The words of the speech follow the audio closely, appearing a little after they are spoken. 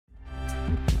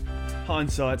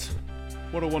Hindsight.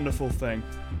 What a wonderful thing.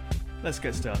 Let's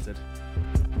get started.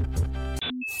 And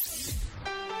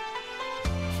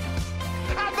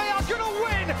they are going to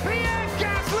win! Pierre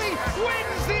Gasly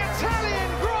wins the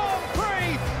Italian Grand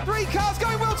Prix! 3 cars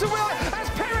going wheel to wheel as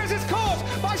Perez is caught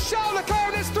by Charles Leclerc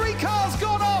and his 3 cars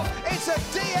gone off. It's a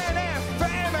DNF for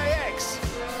MAX.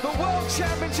 The World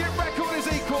Championship record is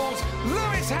equalled.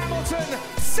 Lewis Hamilton,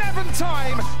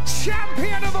 7-time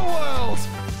champion of the world!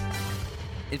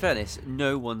 In fairness,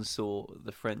 no one saw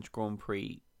the French Grand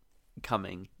Prix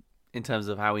coming in terms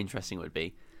of how interesting it would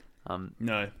be.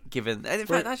 No. Given, and in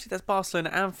fact, actually, that's Barcelona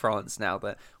and France now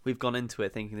that we've gone into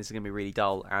it thinking this is going to be really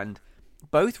dull, and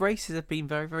both races have been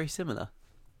very, very similar.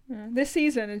 Yeah, this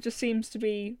season, it just seems to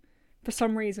be, for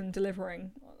some reason,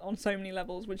 delivering on so many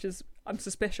levels, which is, I'm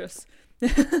suspicious.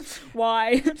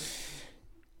 Why?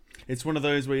 It's one of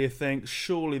those where you think,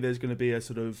 surely there's going to be a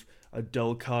sort of a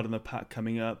dull card in the pack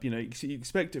coming up. You know, you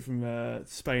expect it from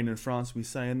Spain and France, we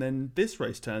say, and then this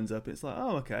race turns up. It's like,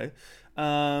 oh, okay.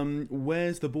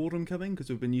 Where's the boredom coming? Because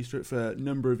we've been used to it for a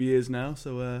number of years now.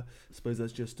 So I suppose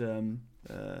that's just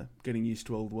getting used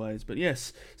to old ways. But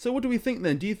yes, so what do we think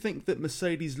then? Do you think that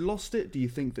Mercedes lost it? Do you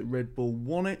think that Red Bull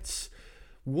won it?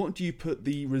 What do you put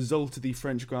the result of the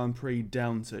French Grand Prix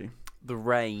down to? The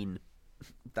rain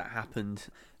that happened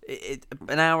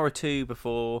an hour or two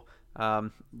before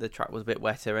the track was a bit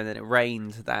wetter, and then it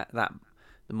rained that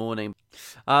the morning,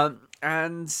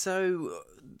 and so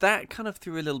that kind of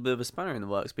threw a little bit of a spanner in the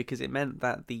works, because it meant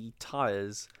that the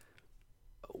tyres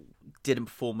didn't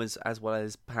perform as well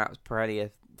as perhaps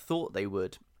Pirelli thought they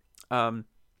would. From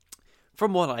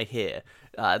what I hear,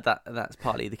 that's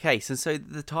partly the case, and so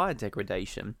the tyre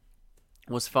degradation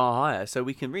was far higher. So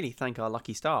we can really thank our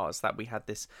lucky stars that we had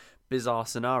this bizarre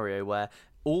scenario where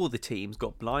all the teams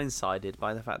got blindsided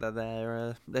by the fact that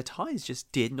their tyres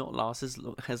just did not last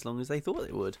as long as they thought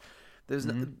it would. There's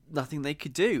nothing they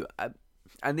could do.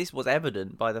 And this was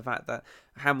evident by the fact that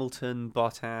Hamilton,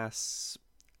 Bottas,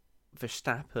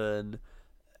 Verstappen,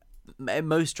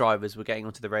 most drivers were getting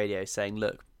onto the radio saying,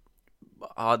 look,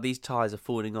 these tyres are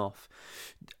falling off.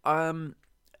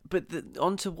 But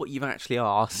onto what you've actually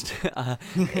asked,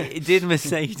 did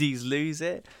Mercedes lose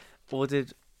it, or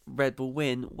did Red Bull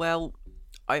win? Well,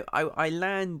 I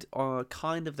land on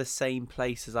kind of the same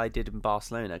place as I did in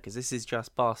Barcelona, because this is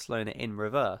just Barcelona in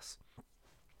reverse.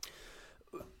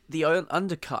 The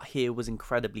undercut here was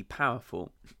incredibly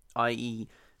powerful, i.e.,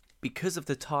 because of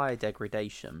the tyre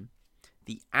degradation,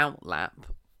 the outlap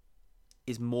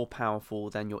is more powerful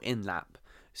than your in-lap.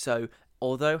 So,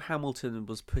 although Hamilton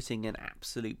was putting an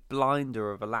absolute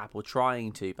blinder of a lap, or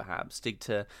trying to perhaps,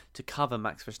 to cover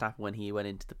Max Verstappen when he went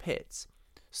into the pits,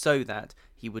 so that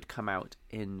he would come out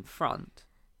in front,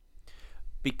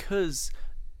 because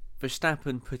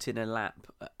Verstappen put in a lap,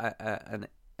 an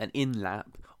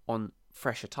in-lap on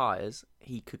fresher tyres,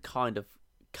 he could kind of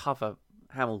cover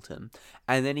Hamilton,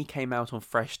 and then he came out on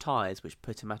fresh tyres, which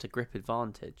put him at a grip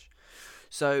advantage.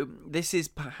 So this is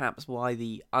perhaps why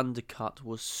the undercut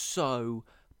was so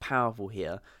powerful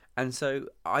here. And so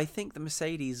I think the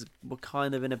Mercedes were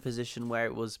kind of in a position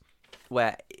where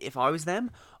if I was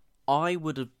them, I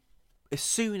would have, as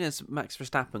soon as Max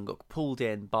Verstappen got pulled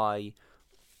in by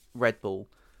Red Bull,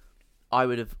 I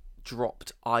would have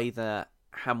dropped either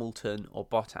Hamilton or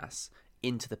Bottas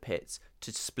into the pits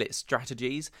to split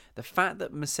strategies. The fact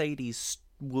that Mercedes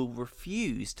will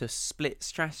refuse to split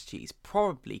strategies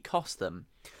probably cost them,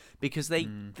 because they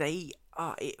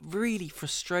it really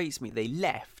frustrates me. They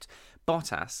left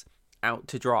Bottas out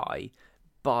to dry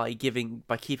by keeping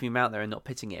him out there and not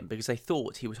pitting him, because they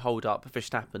thought he would hold up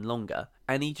Verstappen longer,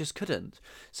 and he just couldn't.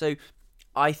 So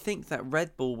I think that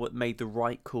Red Bull made the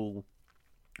right call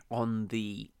on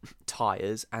the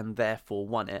tyres and therefore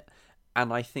won it,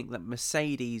 and I think that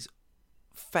Mercedes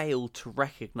failed to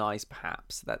recognise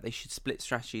perhaps that they should split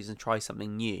strategies and try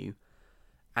something new,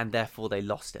 and therefore they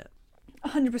lost it.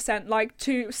 100%. Like,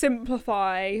 to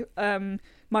simplify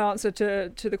my answer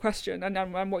to the question,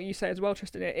 and what you say as well,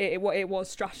 Tristan, it was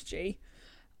strategy,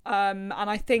 and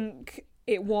I think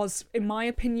it was, in my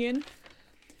opinion,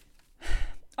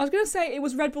 I was going to say it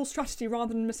was Red Bull's strategy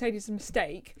rather than Mercedes'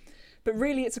 mistake, but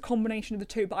really it's a combination of the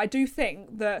two. But I do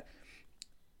think that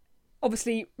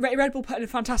obviously Red Bull put in a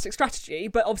fantastic strategy,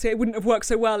 but obviously it wouldn't have worked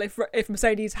so well if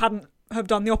Mercedes hadn't have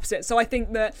done the opposite. So I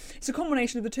think that it's a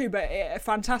combination of the two, but a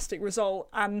fantastic result,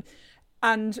 and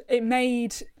it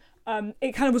made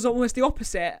it kind of was almost the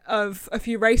opposite of a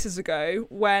few races ago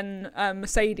when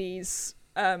Mercedes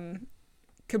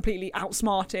completely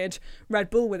outsmarted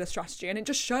Red Bull with a strategy, and it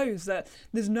just shows that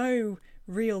there's no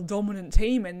real dominant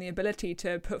team in the ability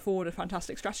to put forward a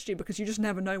fantastic strategy, because you just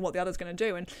never know what the other's going to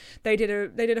do. And they did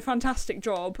a fantastic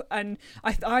job. And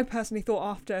I personally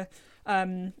thought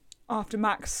after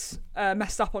Max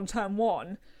messed up on turn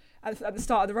 1 at the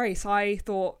start of the race, I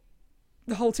thought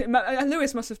the whole team,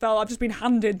 Lewis must have felt, I've just been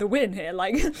handed the win here.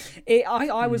 Like,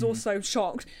 I was also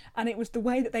shocked, and it was the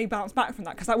way that they bounced back from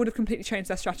that, because that would have completely changed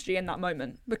their strategy in that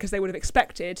moment, because they would have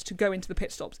expected to go into the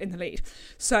pit stops in the lead.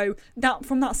 So that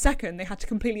from that second, they had to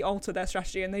completely alter their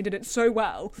strategy, and they did it so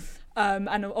well. And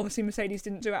obviously Mercedes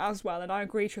didn't do it as well. And I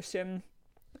agree, Tristan,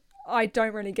 I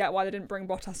don't really get why they didn't bring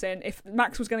Bottas in. If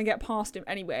Max was going to get past him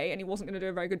anyway, and he wasn't going to do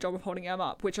a very good job of holding him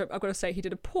up, which I've got to say he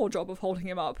did a poor job of holding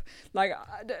him up, like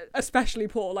especially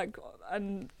poor. Like,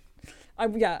 and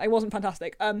it wasn't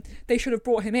fantastic. They should have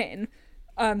brought him in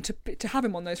to have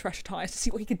him on those fresh tyres, to see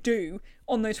what he could do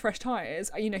on those fresh tyres.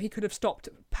 You know, he could have stopped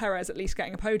Perez at least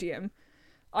getting a podium.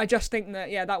 I just think that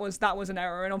that was an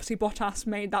error, and obviously Bottas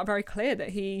made that very clear that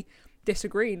he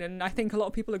disagreed, and I think a lot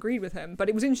of people agreed with him. But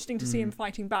it was interesting to see him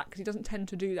fighting back, because he doesn't tend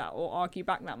to do that or argue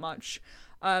back that much.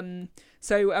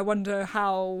 So I wonder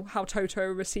how Toto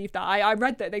received that. I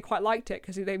read that they quite liked it,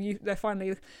 because they're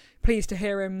finally pleased to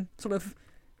hear him sort of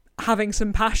having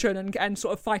some passion and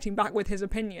sort of fighting back with his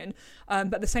opinion.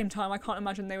 But at the same time, I can't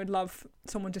imagine they would love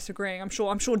someone disagreeing. I'm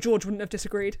sure George wouldn't have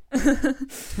disagreed.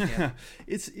 Yeah.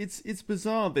 It's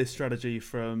bizarre, this strategy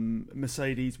from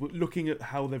Mercedes, looking at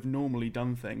how they've normally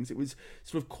done things. It was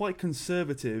sort of quite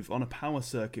conservative on a power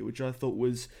circuit, which I thought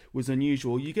was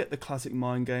unusual. You get the classic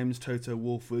mind games. Toto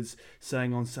Wolff was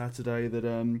saying on Saturday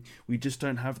that we just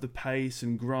don't have the pace,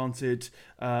 and granted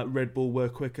Red Bull were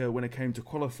quicker when it came to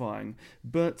qualifying,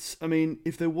 but I mean,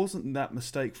 if there wasn't that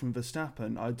mistake from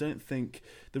Verstappen, I don't think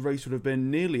the race would have been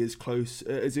nearly as close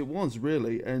as it was,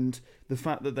 really. And the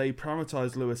fact that they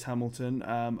prioritised Lewis Hamilton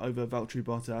over Valtteri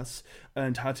Bottas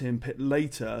and had him pit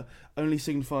later only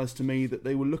signifies to me that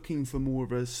they were looking for more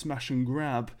of a smash and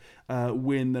grab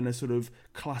win than a sort of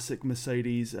classic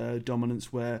Mercedes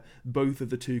dominance, where both of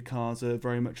the two cars are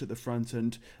very much at the front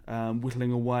and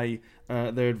whittling away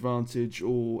their advantage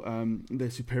or their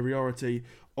superiority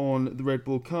on the Red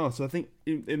Bull car. So I think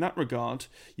in that regard,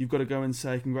 you've got to go and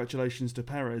say congratulations to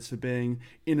Perez for being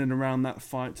in and around that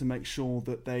fight to make sure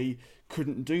that they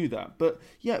couldn't do that. But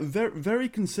yeah, very, very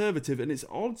conservative, and it's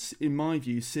odd in my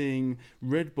view seeing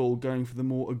Red Bull going for the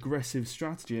more aggressive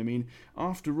strategy. I mean,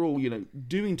 after all,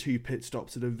 doing 2 pit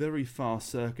stops at a very fast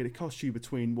circuit, it costs you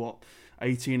between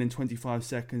 18 and 25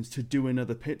 seconds to do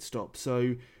another pit stop.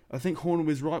 So I think Horner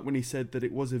was right when he said that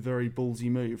it was a very ballsy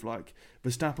move. Like,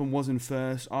 Verstappen was in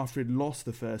first after he'd lost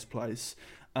the first place,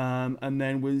 and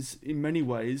then was in many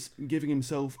ways giving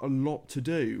himself a lot to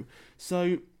do.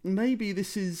 So maybe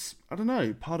this is, I don't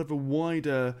know, part of a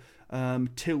wider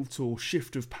tilt or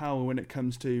shift of power when it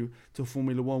comes to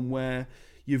Formula One, where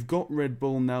you've got Red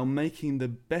Bull now making the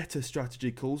better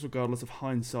strategy calls, regardless of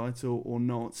hindsight or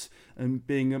not, and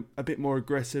being a bit more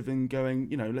aggressive and going,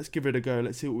 let's give it a go,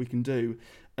 let's see what we can do.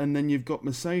 And then you've got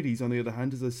Mercedes, on the other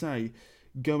hand, as I say,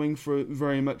 going for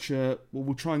very much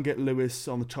we'll try and get Lewis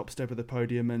on the top step of the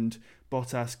podium, and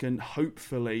Bottas can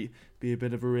hopefully be a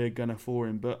bit of a rear gunner for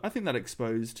him. But I think that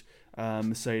exposed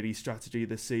Mercedes' strategy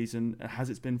this season, as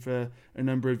it's been for a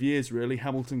number of years, really.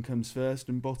 Hamilton comes first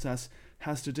and Bottas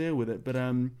has to deal with it. But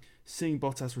seeing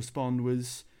Bottas respond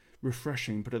was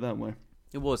refreshing, put it that way.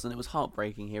 It was, and it was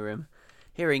heartbreaking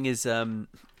hearing his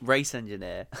race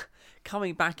engineer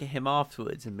coming back at him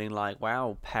afterwards and being like,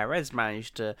 wow, Perez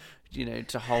managed to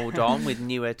hold on with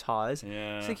newer tyres.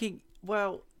 Yeah. Thinking,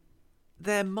 well,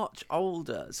 they're much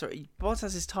older. Sorry,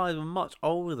 Bottas's tyres were much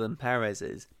older than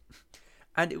Perez's.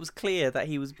 And it was clear that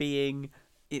he was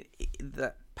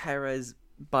that Perez,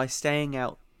 by staying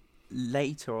out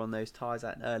later on those tyres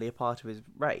at an earlier part of his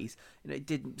race, it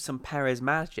did some Perez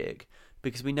magic,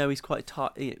 because we know he's quite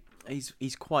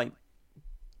he's quite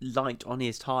light on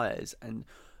his tyres and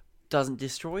doesn't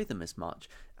destroy them as much.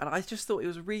 And I just thought it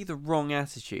was really the wrong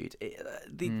attitude.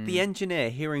 The engineer,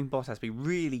 hearing Bottas be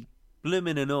really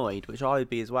blooming annoyed, which I would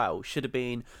be as well, should have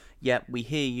been, we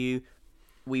hear you,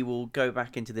 we will go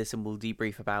back into this and we'll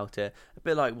debrief about it. A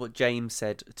bit like what James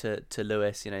said to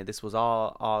Lewis, this was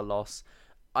our loss.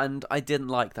 And I didn't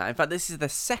like that. In fact, this is the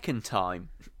second time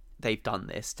they've done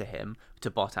this to him, to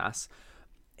Bottas.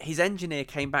 His engineer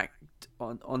came back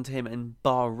onto him in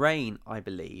Bahrain, I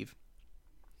believe,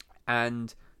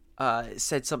 and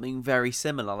said something very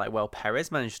similar, like, well,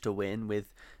 Perez managed to win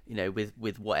with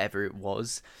whatever it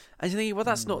was. And you're thinking, well,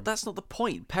 that's not the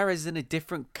point. Perez is in a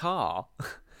different car.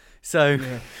 So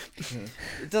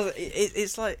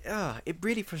it's like, it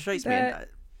really frustrates me.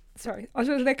 Sorry,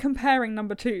 they're comparing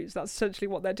number twos. That's essentially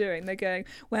what they're doing. They're going,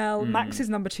 well, Max's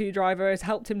number two driver has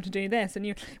helped him to do this,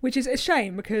 which is a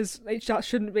shame because that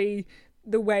shouldn't be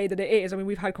the way that it is. I mean,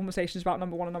 we've had conversations about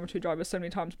number one and number two drivers so many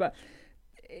times, but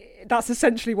that's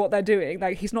essentially what they're doing.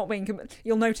 Like, he's not being.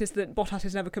 You'll notice that Bottas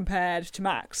is never compared to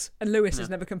Max, and Lewis is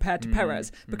never compared to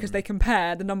Perez because they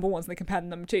compare the number ones and they compare the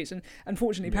number twos. And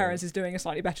unfortunately, Perez is doing a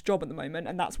slightly better job at the moment,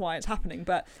 and that's why it's happening.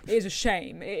 But it is a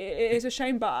shame. It is a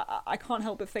shame, but I can't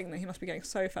help but think that he must be getting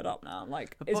so fed up now.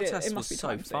 Like, Bottas it must be was so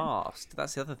time soon. fast.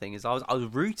 That's the other thing is I was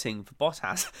rooting for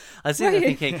Bottas. I was sitting there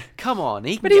thinking, come on,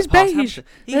 he can But get he's past beige. Hamilton.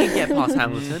 He can get past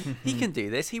Hamilton. He can do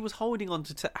this. He was holding on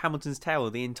to Hamilton's tail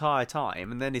the entire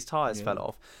time, and then his tyres fell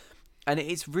off. And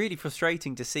it's really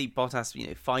frustrating to see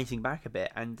Bottas, fighting back a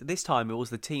bit. And this time it was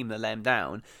the team that let him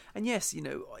down. And yes,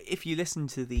 if you listen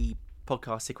to the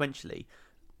podcast sequentially,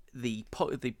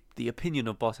 the opinion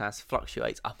of Bottas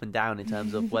fluctuates up and down in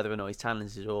terms of whether or not he's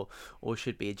talented or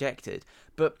should be ejected.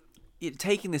 But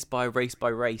taking this by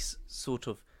race sort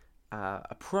of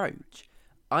approach,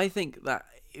 I think that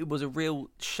it was a real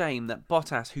shame that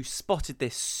Bottas, who spotted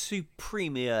this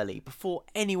supremely early before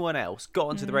anyone else got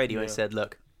onto the radio and said,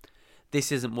 look,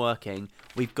 this isn't working,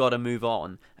 we've got to move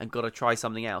on and got to try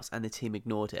something else, and the team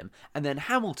ignored him. And then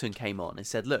Hamilton came on and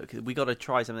said, look, we got to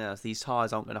try something else, these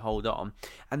tyres aren't going to hold on,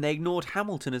 and they ignored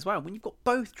Hamilton as well. When you've got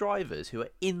both drivers who are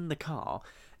in the car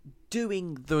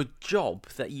doing the job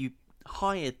that you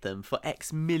hired them for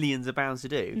X millions of pounds to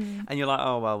do, and you're like,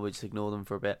 oh well, we'll just ignore them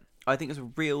for a bit. I think it's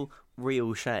a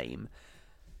real shame.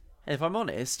 And if I'm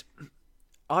honest,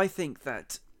 I think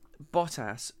that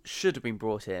Bottas should have been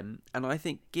brought in, and I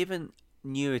think given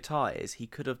newer tyres, he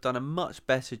could have done a much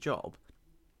better job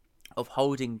of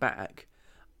holding back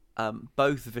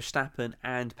both Verstappen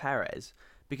and Perez.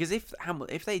 Because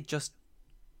if they just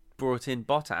brought in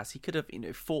Bottas, he could have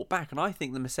fought back, and I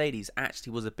think the Mercedes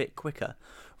actually was a bit quicker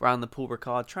around the Paul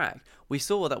Ricard track. We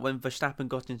saw that when Verstappen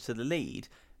got into the lead,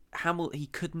 he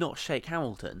could not shake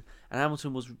Hamilton, and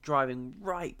Hamilton was driving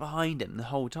right behind him the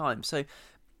whole time. So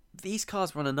these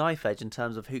cars were on a knife edge in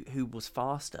terms of who was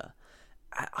faster.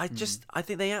 I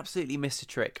think they absolutely missed a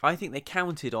trick. I think they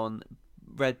counted on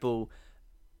Red Bull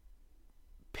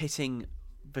pitting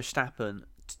Verstappen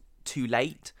too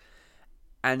late,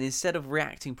 and instead of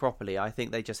reacting properly, I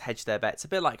think they just hedged their bets. A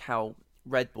bit like how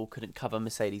Red Bull couldn't cover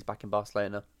Mercedes back in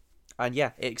Barcelona, and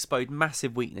it exposed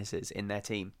massive weaknesses in their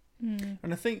team.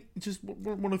 And I think just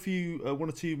one or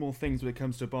two more things when it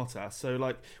comes to Bottas.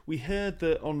 So, we heard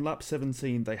that on lap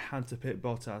 17 they had to pit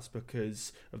Bottas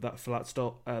because of that flat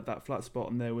spot,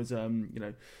 and there was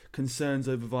concerns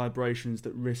over vibrations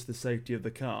that risked the safety of the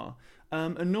car.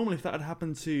 And normally, if that had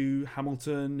happened to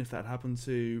Hamilton, if that had happened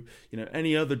to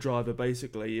any other driver,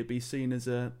 basically, it'd be seen as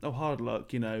hard luck.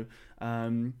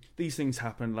 These things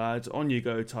happen, lads. On you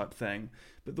go, type thing.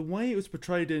 But the way it was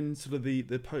portrayed in sort of the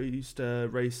post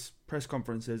race press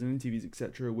conferences and interviews,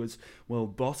 etc., was, well,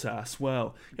 Bottas,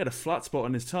 he had a flat spot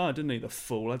on his tyre, didn't he? The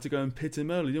fool, had to go and pit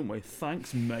him early, didn't we?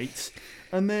 Thanks, mate.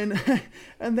 And then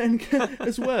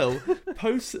as well,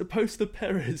 post the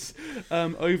Perez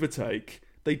overtake,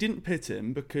 they didn't pit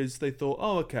him because they thought,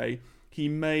 oh, okay, he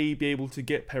may be able to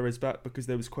get Perez back because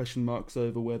there was question marks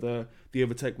over whether the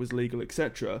overtake was legal,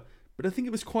 etc. But I think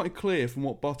it was quite clear from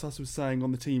what Bottas was saying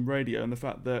on the team radio and the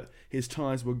fact that his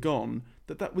tyres were gone,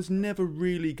 that was never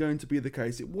really going to be the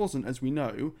case. It wasn't, as we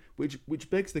know, which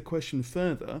begs the question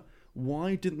further,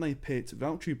 why didn't they pit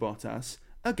Valtteri Bottas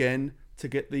again to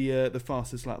get the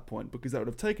fastest lap point? Because that would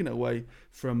have taken it away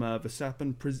from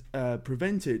Verstappen,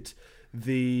 prevented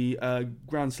the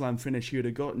Grand Slam finish he would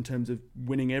have got in terms of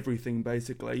winning everything,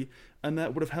 basically, and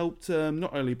that would have helped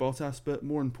not only Bottas, but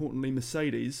more importantly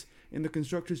Mercedes in the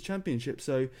Constructors' Championship.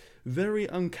 So very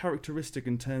uncharacteristic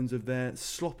in terms of their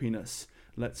sloppiness,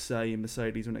 let's say, in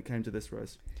Mercedes when it came to this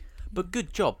race. But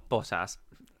good job, Bottas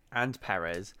and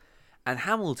Perez and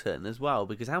Hamilton as well,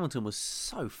 because Hamilton was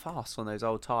so fast on those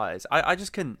old tyres. I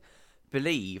just couldn't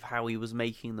believe how he was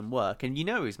making them work, and he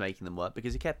was making them work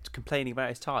because he kept complaining about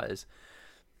his tyres.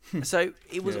 So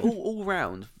it was all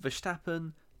round.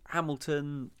 Verstappen,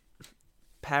 Hamilton,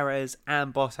 Perez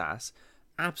and Bottas,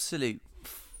 absolute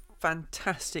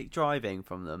fantastic driving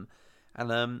from them,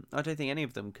 and I don't think any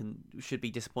of them should be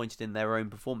disappointed in their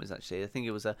own performance. Actually, I think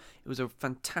it was a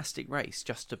fantastic race,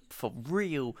 for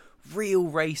real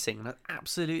racing, and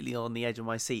absolutely on the edge of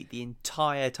my seat the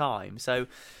entire time. So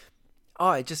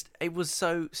it was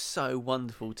so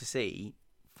wonderful to see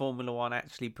Formula One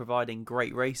actually providing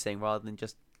great racing rather than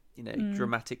just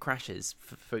dramatic crashes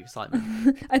for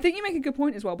excitement. I think you make a good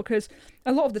point as well, because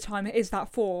a lot of the time it is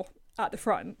that four at the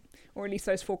front, or at least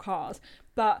those four cars.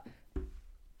 But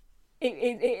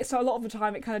so a lot of the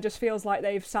time it kind of just feels like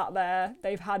they've sat there,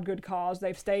 they've had good cars,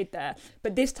 they've stayed there.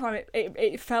 But this time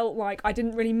it felt like I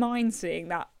didn't really mind seeing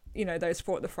that, those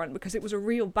four at the front, because it was a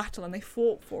real battle and they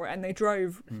fought for it and they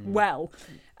drove well,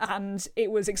 and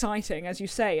it was exciting, as you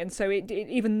say. And so it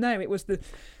even though it was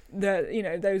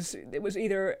it was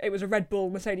a Red Bull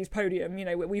Mercedes podium,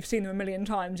 we've seen them a million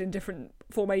times in different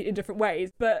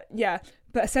ways, but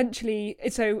essentially,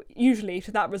 so usually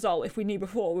to that result, if we knew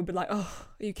before, we'd be like, oh,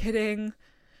 are you kidding?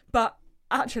 But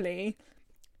actually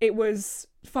it was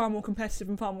far more competitive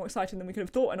and far more exciting than we could have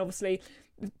thought. And obviously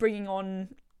bringing on,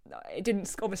 it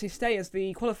didn't obviously stay as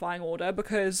the qualifying order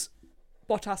because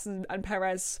Bottas and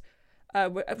Perez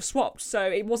were swapped, so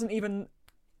it wasn't even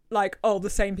like, oh, the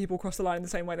same people crossed the line in the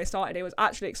same way they started. It was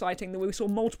actually exciting that we saw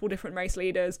multiple different race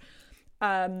leaders,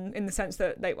 in the sense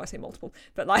that I say multiple,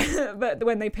 but but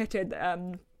when they pitted,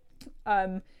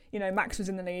 Max was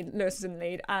in the lead, Lewis was in the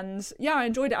lead, and yeah, I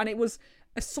enjoyed it, and it was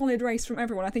a solid race from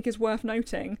everyone. I think it's worth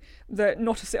noting that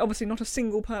obviously not a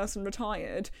single person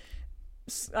retired.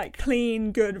 Like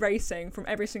clean, good racing from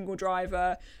every single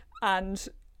driver, and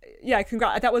yeah,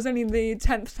 congrats. That was only the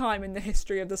 10th time in the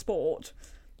history of the sport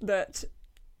that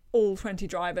all 20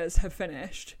 drivers have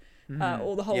finished,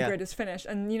 or the whole grid has finished.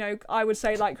 And I would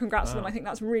say congrats to them. I think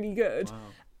that's really good. Wow.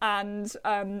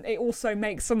 And it also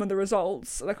makes some of the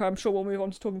results, like I'm sure we'll move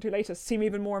on to talking to later, seem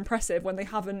even more impressive when they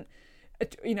haven't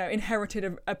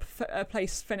inherited a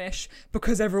place finish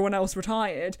because everyone else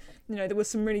retired. There was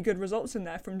some really good results in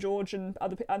there from George and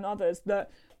others that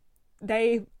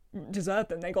they deserved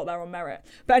them. They got there on merit.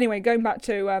 But anyway, going back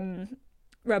to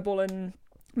Red Bull and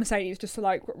Mercedes, just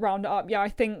to round it up, yeah, I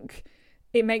think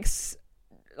it makes,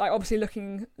 obviously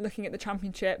looking at the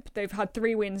championship, they've had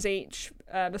 3 wins each,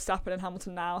 Verstappen and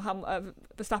Hamilton now.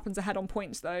 Verstappen's ahead on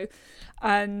points though,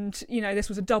 and this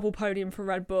was a double podium for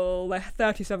Red Bull. They're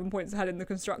 37 points ahead in the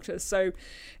constructors, so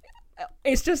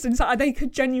it's just insane. They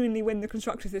could genuinely win the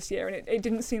constructors this year, and it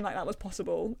didn't seem like that was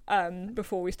possible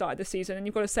before we started the season. And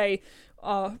you've got to say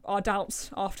our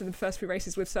doubts after the first few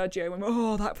races with Sergio, when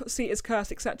that seat is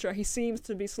cursed, etc. He seems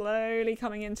to be slowly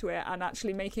coming into it and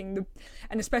actually making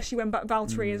and especially when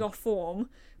Valtteri is off form,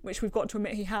 which we've got to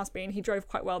admit he has been. He drove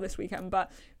quite well this weekend,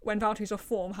 but when Valtteri's off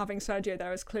form, having Sergio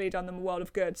there has clearly done them a world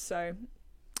of good. So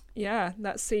yeah,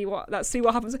 let's see what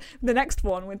happens the next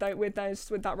one with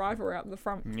that rivalry up the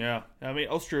front. Yeah, I mean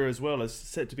Austria as well is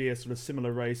set to be a sort of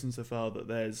similar race insofar that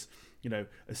there's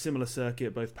a similar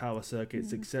circuit, both power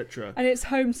circuits, etc. And it's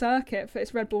home circuit for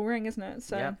its Red Bull Ring, isn't it?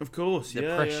 So yeah, of course, the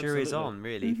pressure is on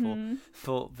really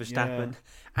for Verstappen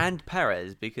and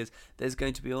Perez, because there's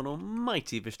going to be an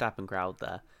almighty Verstappen crowd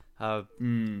there.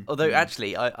 Although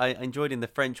actually, I enjoyed in the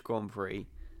French Grand Prix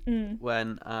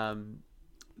when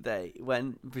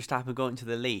Verstappen got into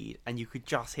the lead and you could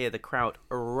just hear the crowd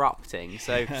erupting.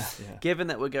 So given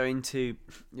that we're going to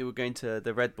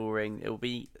the Red Bull Ring, it will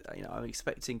be, I'm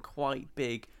expecting quite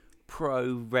big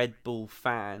pro Red Bull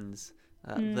fans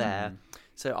there.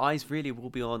 So eyes really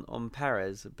will be on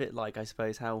Perez, a bit like I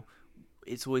suppose how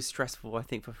it's always stressful, I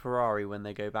think, for Ferrari when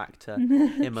they go back to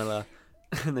Imola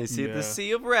and they see the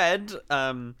sea of red.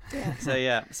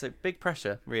 So big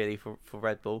pressure really for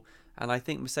Red Bull. And I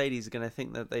think Mercedes are going to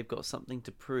think that they've got something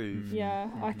to prove. Yeah,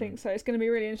 I think so. It's going to be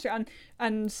really interesting.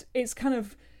 And it's kind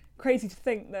of crazy to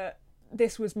think that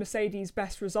this was Mercedes'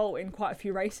 best result in quite a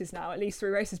few races now, at least 3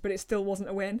 races, but it still wasn't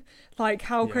a win.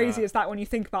 How crazy is that when you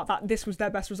think about that? This was their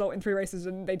best result in 3 races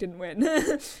and they didn't win.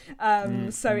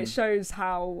 So it shows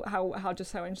how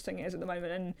interesting it is at the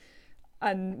moment.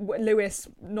 And Lewis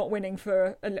not winning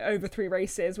for over 3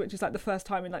 races, which is the first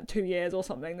time in 2 years or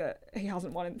something that he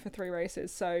hasn't won for 3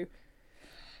 races. So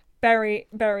very,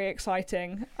 very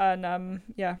exciting. And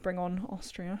bring on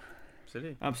Austria.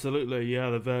 Absolutely,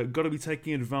 yeah. They've got to be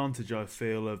taking advantage, I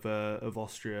feel, of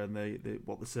Austria and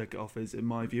what the circuit offers, in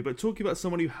my view. But talking about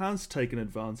someone who has taken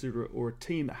advantage, or a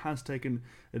team that has taken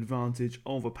advantage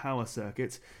of a power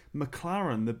circuit,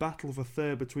 McLaren, the battle for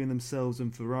third between themselves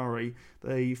and Ferrari.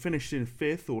 They finished in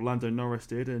 5th, or Lando Norris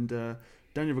did, and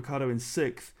Daniel Ricciardo in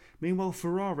 6th. Meanwhile,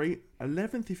 Ferrari,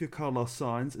 11th if you're Carlos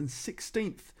Sainz, and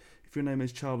 16th if your name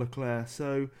is Charles Leclerc.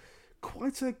 So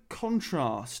quite a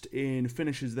contrast in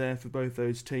finishes there for both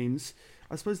those teams.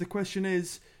 I suppose the question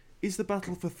is the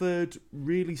battle for third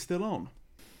really still on?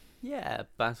 Yeah,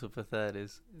 battle for third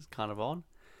is kind of on.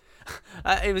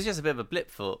 It was just a bit of a blip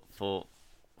for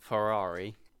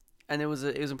Ferrari, and it was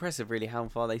impressive really how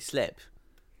far they slipped.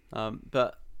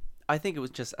 But I think it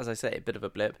was just, as I say, a bit of a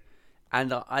blip,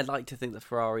 and I'd like to think that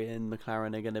Ferrari and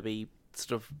McLaren are going to be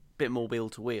sort of a bit more wheel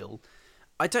to wheel.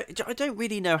 I don't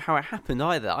really know how it happened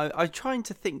either. I'm trying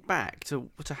to think back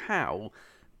to how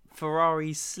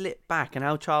Ferrari slipped back and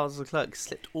how Charles Leclerc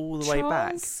slipped all the way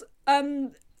back.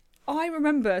 I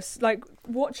remember like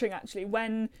watching actually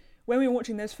when we were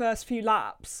watching those first few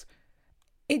laps,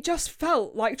 it just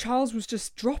felt like Charles was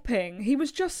just dropping. He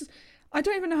was just, I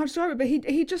don't even know how to describe it, but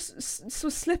he just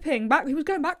was slipping back. He was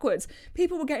going backwards.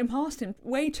 People were getting past him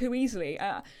way too easily.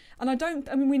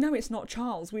 And we know it's not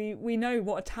Charles. We know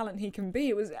what a talent he can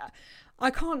be. I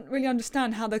can't really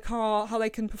understand how they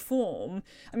can perform.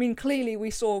 I mean, clearly we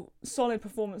saw solid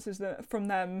performances from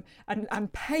them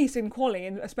and pace in quali,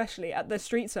 and especially at the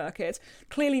street circuit.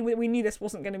 Clearly we knew this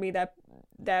wasn't going to be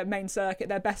their main circuit,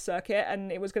 their best circuit,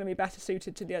 and it was going to be better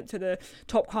suited to the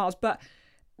top cars. But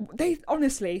they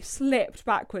honestly slipped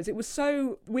backwards. It was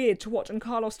so weird to watch, and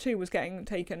Carlos too was getting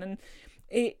taken, and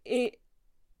it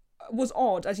was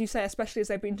odd, as you say, especially as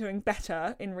they've been doing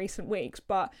better in recent weeks.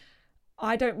 But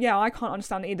I can't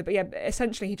understand it either. But yeah,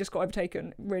 essentially he just got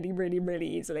overtaken really, really, really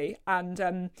easily,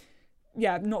 and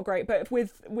not great. But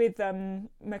with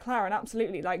McLaren,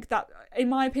 absolutely, like that. In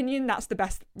my opinion, that's the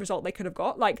best result they could have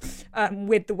got. Like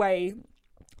with the way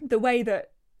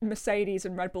that Mercedes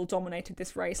and Red Bull dominated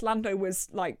this race, Lando was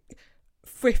like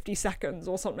 50 seconds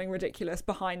or something ridiculous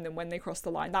behind them when they crossed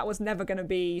the line. That was never going to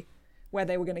be where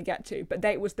they were going to get to, but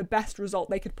it was the best result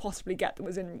they could possibly get that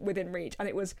was within reach. And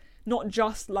it was not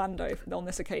just Lando on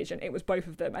this occasion, it was both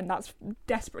of them, and that's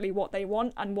desperately what they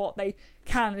want and what they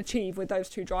can achieve with those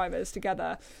two drivers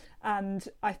together. And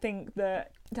I think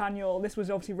that Daniel, this was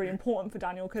obviously really important for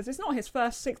Daniel because it's not his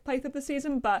first sixth place of the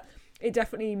season, but it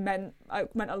definitely meant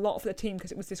a lot for the team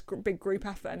because it was this big group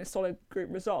effort and a solid group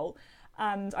result.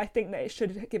 And I think that it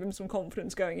should give him some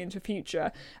confidence going into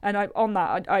future. And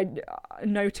I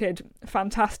noted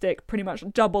fantastic, pretty much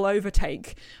double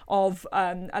overtake of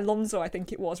Alonso, I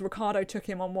think it was. Ricciardo took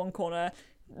him on one corner.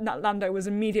 Lando was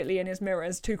immediately in his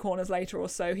mirrors 2 corners later or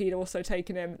so. He'd also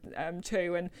taken him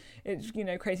too. And it's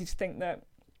crazy to think that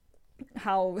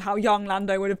how young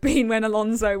Lando would have been when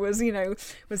Alonso was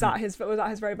at his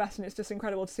very best. And it's just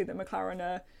incredible to see that McLaren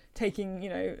are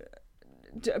taking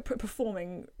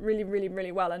performing really, really,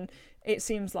 really well, and it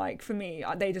seems like for me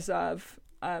they deserve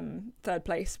third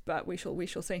place, but we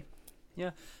shall see. Yeah,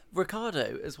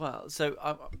 Ricciardo as well. So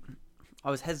I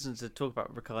was hesitant to talk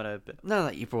about Ricciardo, but now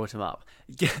that you brought him up,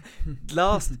 in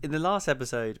the last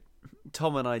episode,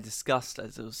 Tom and I discussed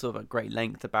sort of at great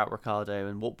length about Ricciardo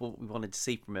and what we wanted to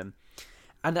see from him,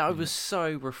 and I was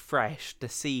so refreshed to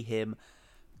see him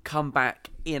come back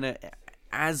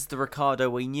as the Ricciardo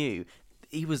we knew.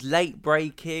 He was late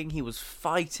braking. He was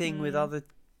fighting with other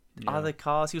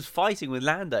cars. He was fighting with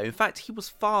Lando. In fact, he was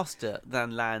faster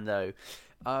than Lando.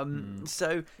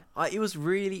 So it was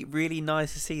really, really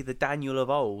nice to see the Daniel of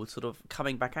old sort of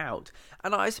coming back out.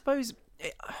 And I suppose,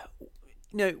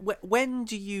 when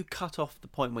do you cut off the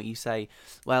point where you say,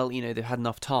 well, they've had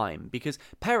enough time? Because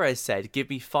Perez said, give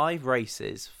me 5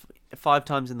 races, 5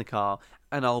 times in the car,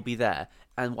 and I'll be there.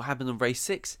 And what happened on race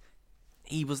 6?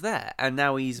 He was there, and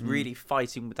now he's really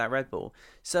fighting with that Red Bull.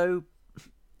 So,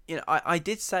 I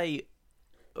did say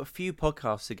a few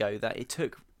podcasts ago that it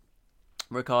took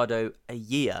Ricciardo a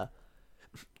year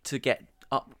to get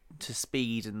up to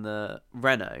speed in the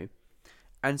Renault,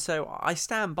 and so I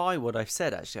stand by what I've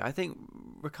said. Actually, I think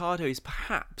Ricciardo is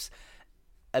perhaps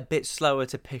a bit slower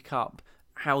to pick up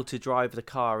how to drive the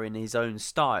car in his own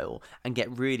style and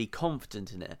get really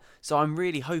confident in it. So I'm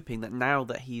really hoping that now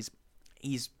that he's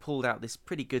pulled out this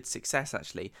pretty good success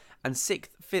actually, and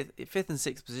fifth and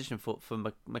sixth position for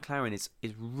McLaren is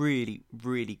really,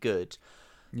 really good.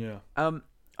 Yeah.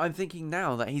 I'm thinking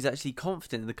now that he's actually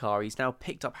confident in the car. He's now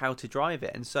picked up how to drive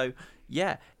it, and so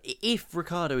yeah, if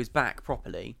Ricciardo is back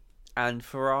properly and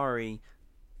Ferrari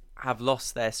have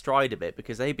lost their stride a bit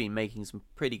because they've been making some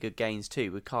pretty good gains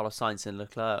too, with Carlos Sainz and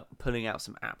Leclerc pulling out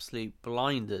some absolute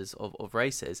blinders of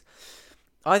races,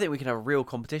 I think we can have a real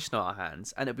competition on our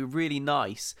hands, and it'd be really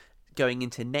nice going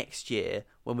into next year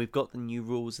when we've got the new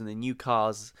rules and the new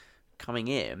cars coming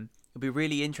in. It'd be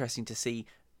really interesting to see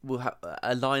we'll have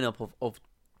a lineup of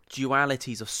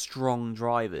dualities of strong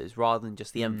drivers rather than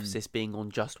just the emphasis being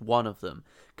on just one of them,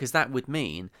 because that would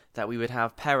mean that we would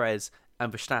have Perez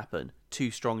and Verstappen, 2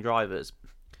 strong drivers.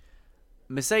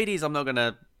 Mercedes, I'm not going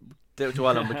to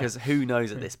dwell on because who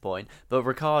knows at this point, but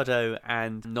Ricciardo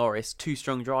and Norris, 2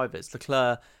 strong drivers.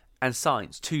 Leclerc and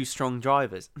Sainz, 2 strong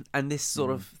drivers, and this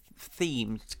sort of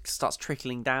theme starts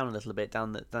trickling down a little bit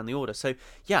down the order. So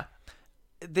yeah,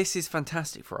 this is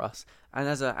fantastic for us, and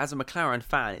as a McLaren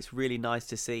fan, it's really nice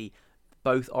to see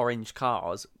both orange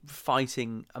cars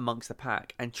fighting amongst the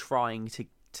pack and trying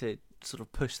to sort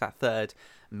of push that third,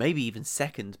 maybe even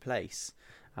second place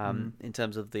in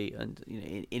terms of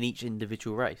in each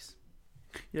individual race.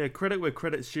 Yeah, credit where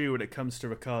credit's due when it comes to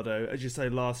Ricciardo. As you say,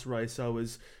 last race I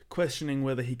was questioning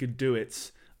whether he could do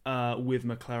it with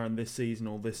McLaren this season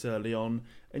or this early on.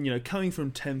 And, coming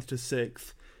from 10th to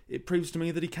 6th, it proves to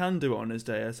me that he can do it on his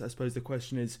day. I suppose the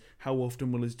question is, how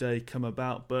often will his day come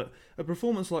about? But a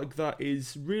performance like that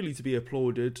is really to be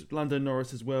applauded. Lando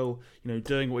Norris as well,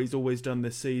 doing what he's always done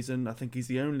this season. I think he's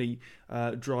the only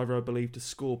driver, I believe, to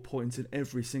score points in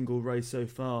every single race so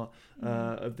far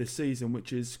of this season,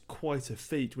 which is quite a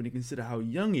feat when you consider how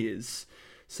young he is.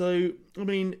 So, I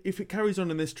mean, if it carries on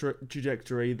in this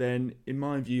trajectory, then, in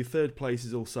my view, third place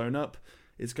is all sewn up.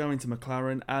 It's going to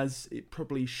McLaren, as it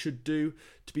probably should do,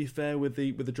 to be fair, with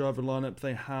the driver lineup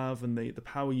they have and the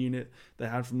power unit they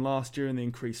had from last year and the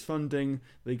increased funding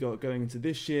they got going into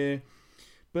this year.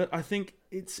 But I think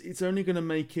it's only going to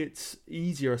make it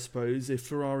easier, I suppose, if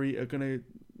Ferrari are going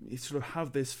to sort of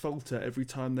have this falter every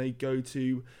time they go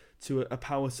to a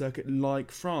power circuit like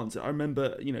France. I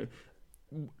remember,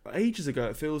 ages ago,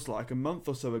 it feels like a month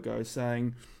or so ago,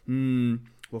 saying,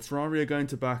 well, Ferrari are going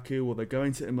to Baku or they're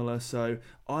going to Imola, so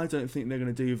I don't think they're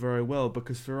going to do very well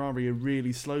because Ferrari are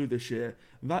really slow this year.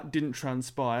 That didn't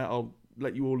transpire. I'll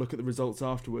let you all look at the results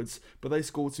afterwards, but they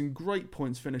scored some great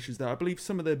points finishes there. I believe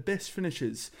some of their best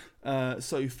finishes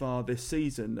so far this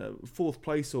season, fourth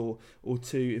place or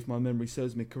two, if my memory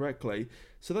serves me correctly.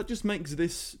 So that just makes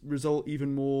this result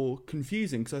even more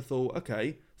confusing, because I thought,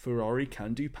 okay, Ferrari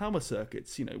can do power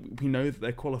circuits. We know that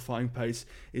their qualifying pace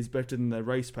is better than their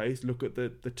race pace. Look at the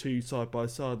two side by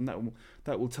side, and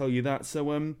that will tell you that.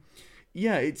 So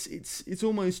yeah, it's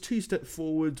almost 2 steps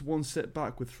forward, 1 step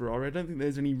back with Ferrari. I don't think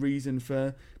there's any reason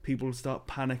for people to start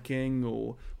panicking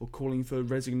or calling for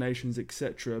resignations,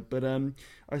 etc. But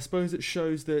I suppose it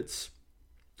shows that,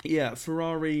 yeah,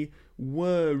 Ferrari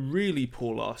were really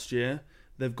poor last year.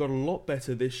 They've got a lot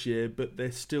better this year, but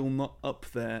they're still not up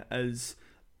there as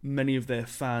many of their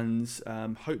fans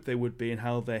hope they would be, and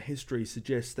how their history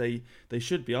suggests they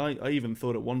should be. I even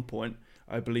thought at one point,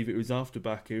 I believe it was after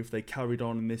Baku, if they carried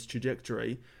on in this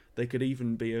trajectory, they could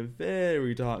even be a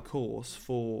very dark horse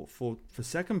for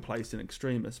second place in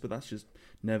Extremis, but that's just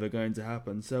never going to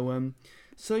happen.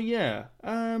 So yeah,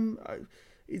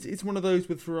 it's one of those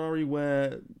with Ferrari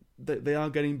where they are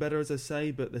getting better, as I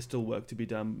say, but there's still work to be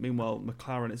done. Meanwhile,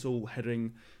 McLaren, it's all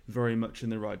heading very much in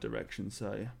the right direction,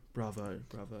 so bravo.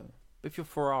 If you're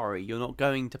Ferrari, you're not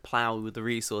going to plough the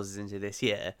resources into this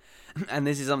year. And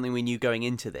this is something we knew going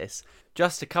into this.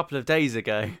 Just a couple of days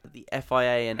ago, the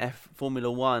FIA and Formula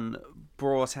One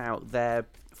brought out their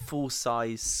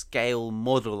full-size scale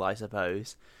model, I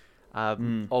suppose,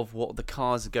 of what the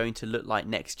cars are going to look like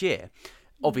next year.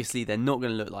 Obviously, they're not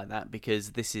going to look like that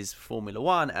because this is Formula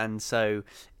One, and so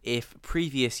if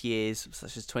previous years,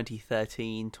 such as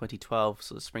 2013, 2012,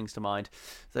 sort of springs to mind,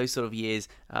 those sort of years,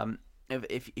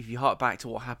 if you hark back to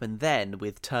what happened then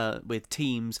with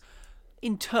teams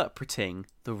interpreting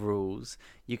the rules,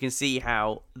 you can see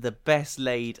how the best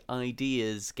laid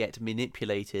ideas get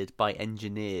manipulated by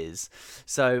engineers.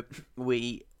 So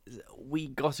we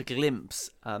got a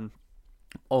glimpse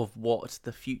of what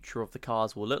the future of the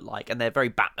cars will look like, and they're very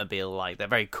Batmobile-like. They're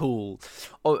very cool.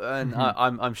 And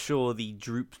I'm sure the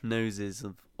drooped noses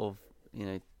of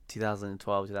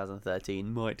 2012,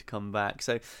 2013 might come back.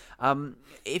 So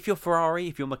if you're Ferrari,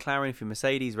 if you're McLaren, if you're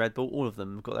Mercedes, Red Bull, all of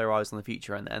them have got their eyes on the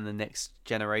future and the next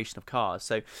generation of cars.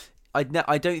 So I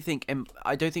don't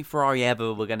think Ferrari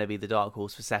ever were going to be the dark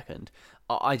horse for second.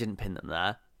 I didn't pin them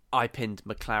there. I pinned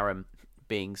McLaren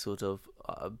being sort of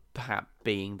perhaps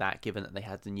being that, given that they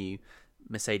had the new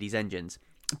Mercedes engines.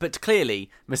 But clearly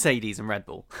Mercedes and Red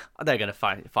Bull, they're going to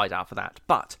fight out for that.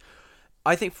 But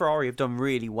I think Ferrari have done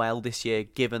really well this year,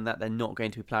 given that they're not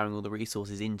going to be ploughing all the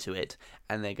resources into it,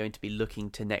 and they're going to be looking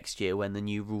to next year when the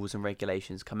new rules and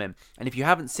regulations come in. And if you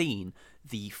haven't seen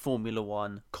the Formula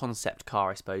One concept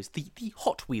car, I suppose, the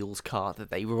Hot Wheels car that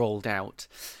they rolled out,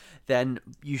 then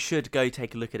you should go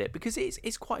take a look at it, because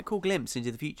it's quite a cool glimpse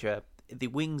into the future. The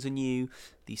wings are new,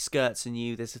 the skirts are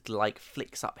new, there's little like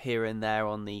flicks up here and there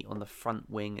on the front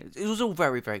wing. It was all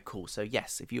very, very cool. So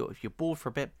yes, if you're bored for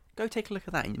a bit, go take a look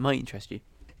at that. It might interest you.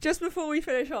 Just before we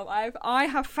finish up, I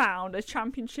have found a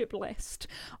championship list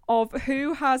of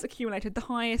who has accumulated the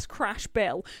highest crash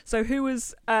bill. So who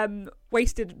has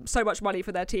wasted so much money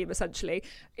for their team, essentially,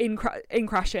 in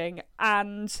crashing.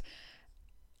 And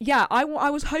yeah, I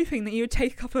was hoping that you would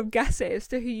take a couple of guesses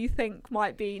to who you think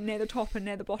might be near the top and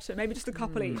near the bottom. Maybe just a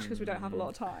couple each, because we don't have a lot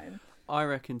of time. I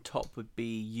reckon top would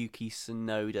be Yuki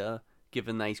Tsunoda,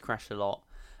 given that he's crashed a lot.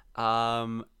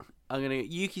 I'm going to get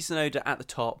Yuki Tsunoda at the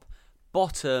top.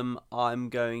 Bottom, I'm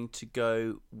going to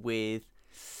go with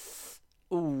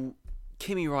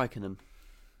Kimi Räikkönen.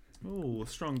 Oh,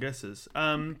 strong guesses.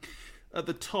 At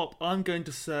the top, I'm going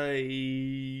to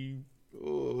say,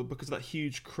 because of that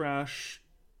huge crash,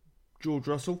 George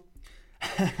Russell.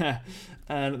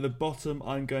 And at the bottom,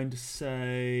 I'm going to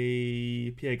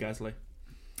say Pierre Gasly.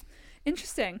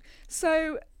 Interesting.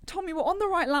 So, Tom, you were on the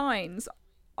right lines,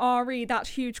 re that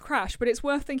huge crash, but it's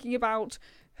worth thinking about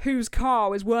whose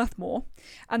car is worth more.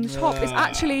 And the top is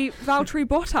actually Valtteri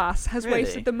Bottas has Really?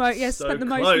 wasted the most. So spent the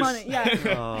close. most money.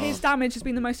 Yeah, his damage has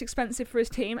been the most expensive for his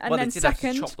team. And well, then they did have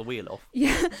second, to chop the wheel off.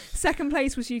 yeah, second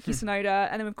place was Yuki Tsunoda,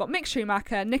 and then we've got Mick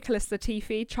Schumacher, Nicholas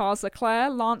Latifi, Charles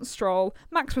Leclerc, Lance Stroll,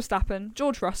 Max Verstappen,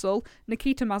 George Russell,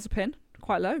 Nikita Mazepin.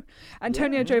 Quite low.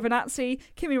 Antonio Giovinazzi,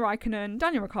 Kimi Raikkonen,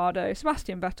 Daniel Ricciardo,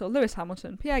 Sebastian Vettel, Lewis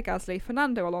Hamilton, Pierre Gasly,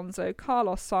 Fernando Alonso,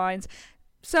 Carlos Sainz,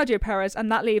 Sergio Perez,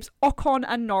 and that leaves Ocon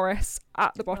and Norris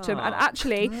at the bottom. And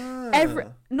actually,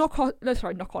 Norris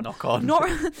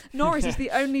is the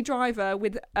only driver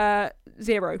with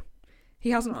 0. He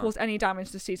hasn't caused any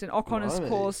damage this season. Ocon has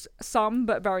caused some,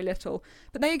 but very little.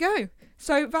 But there you go.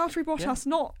 So Valtteri Bottas,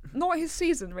 not his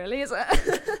season, really, is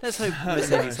it? Let's hope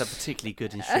Mercedes have particularly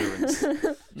good insurance.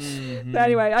 But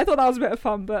anyway, I thought that was a bit of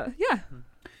fun. But yeah.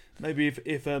 Maybe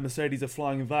if Mercedes are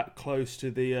flying that close to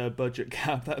the budget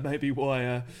cap, that may be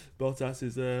why Bottas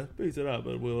is booted up.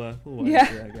 But we'll wait and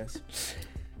see, I guess.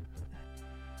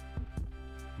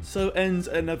 So ends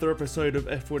another episode of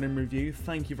F1 in Review.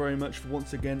 Thank you very much for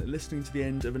once again listening to the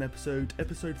end of an episode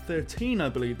 13, I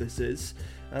believe this is.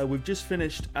 We've just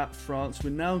finished at France. We're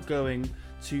now going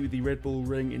to the Red Bull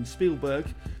Ring in Spielberg.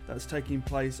 That's taking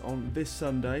place on this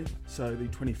Sunday, so the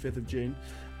 25th of June.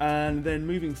 And then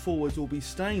moving forwards, we'll be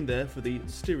staying there for the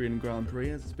Styrian Grand Prix,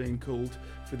 as it's being called,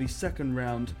 for the second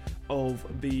round of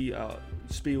the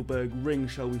Spielberg Ring,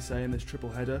 shall we say, in this triple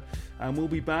header. And we'll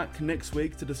be back next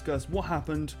week to discuss what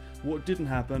happened, what didn't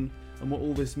happen, and what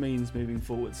all this means moving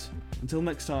forwards. Until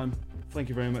next time, thank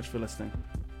you very much for listening.